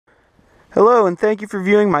Hello, and thank you for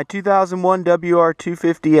viewing my 2001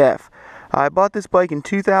 Wr250F. I bought this bike in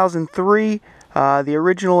 2003. The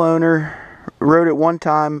original owner rode it one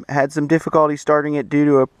time, had some difficulty starting it due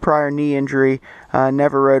to a prior knee injury,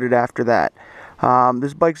 never rode it after that.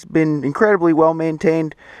 This bike's been incredibly well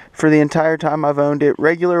maintained for the entire time I've owned it.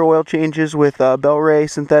 Regular oil changes with Bel-Ray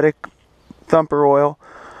synthetic thumper oil.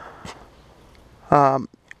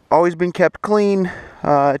 Always been kept clean.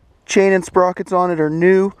 Chain and sprockets on it are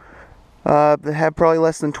new. They have probably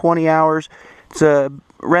less than 20 hours. It's a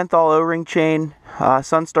Renthal O-ring chain,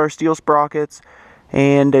 Sunstar steel sprockets,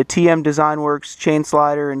 and a TM Design Works chain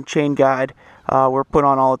slider and chain guide were put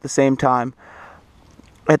on all at the same time.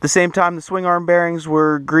 At the same time, the swing arm bearings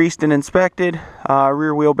were greased and inspected,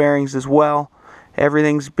 rear wheel bearings as well.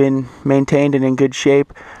 Everything's been maintained and in good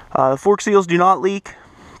shape. The fork seals do not leak.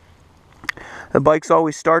 The bike's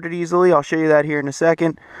always started easily. I'll show you that here in a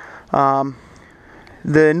second.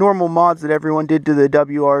 The normal mods that everyone did to the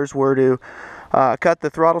WRs were to cut the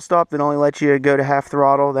throttle stop that only lets you go to half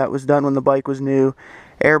throttle. That was done when the bike was new.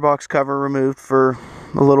 Airbox cover removed for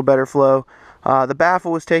a little better flow. The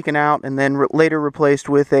baffle was taken out and then later replaced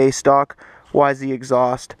with a stock YZ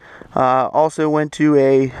exhaust. Also went to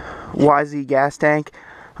a YZ gas tank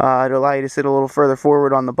to allow you to sit a little further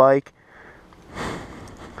forward on the bike.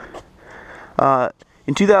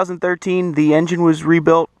 In 2013, the engine was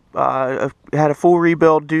rebuilt. Had a full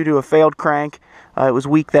rebuild due to a failed crank. It was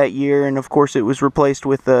weak that year, and of course it was replaced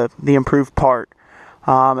with the improved part.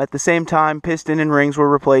 At the same time, piston and rings were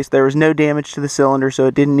replaced. There was no damage to the cylinder, so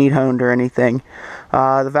it didn't need honed or anything.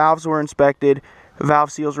 The valves were inspected,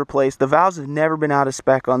 valve seals replaced. The valves have never been out of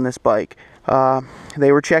spec on this bike.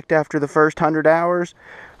 They were checked after the first 100 hours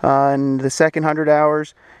and the second 100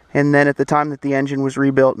 hours, and then at the time that the engine was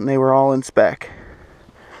rebuilt, and they were all in spec.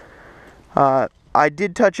 I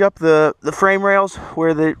did touch up the frame rails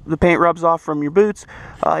where the paint rubs off from your boots.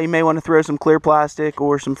 You may want to throw some clear plastic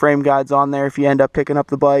or some frame guides on there if you end up picking up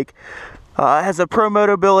the bike. It has a Pro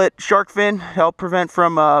Moto billet shark fin to help prevent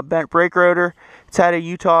from bent brake rotor. It's had a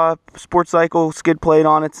Utah Sports Cycle skid plate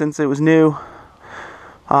on it since it was new.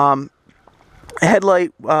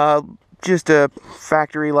 Headlight, just a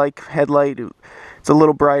factory-like headlight. It's a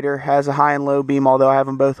little brighter, has a high and low beam, although I have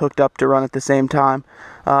them both hooked up to run at the same time.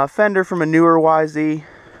 Fender from a newer YZ.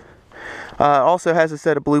 Also has a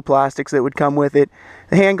set of blue plastics that would come with it.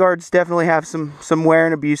 The handguards definitely have some wear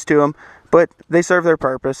and abuse to them, but they serve their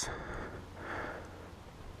purpose.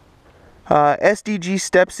 SDG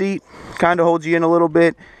step seat kind of holds you in a little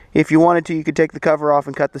bit. If you wanted to, you could take the cover off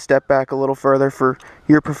and cut the step back a little further for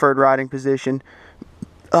your preferred riding position.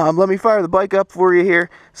 Let me fire the bike up for you here.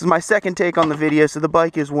 This is my second take on the video, so the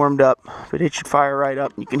bike is warmed up, but it should fire right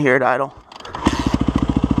up. You can hear it idle.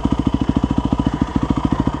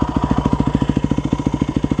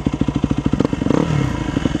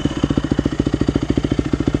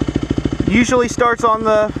 Usually starts on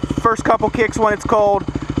the first couple kicks when it's cold.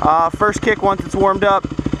 First kick once it's warmed up.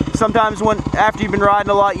 Sometimes after you've been riding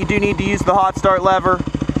a lot, you do need to use the hot start lever.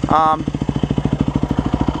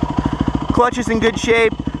 Clutch is in good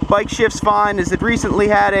shape. Bike shifts fine, as it recently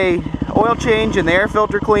had a oil change and the air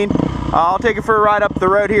filter clean. I'll take it for a ride up the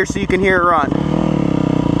road here so you can hear it run.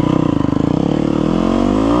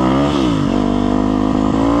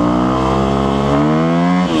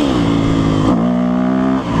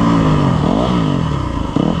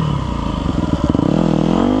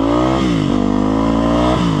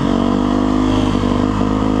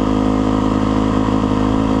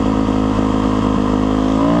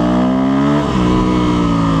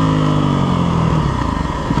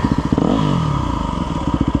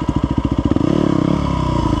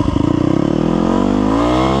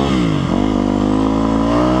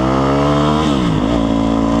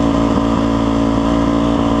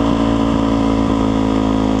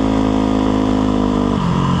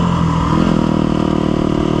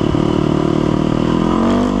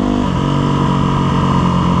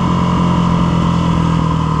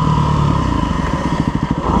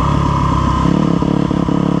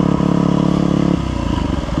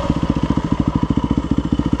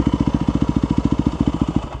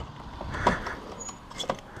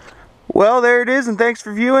 Well, there it is, and thanks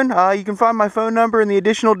for viewing. You can find my phone number in the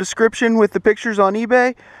additional description with the pictures on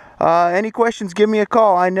eBay. Any questions, give me a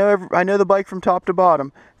call. I know the bike from top to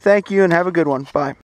bottom. Thank you, and have a good one. Bye.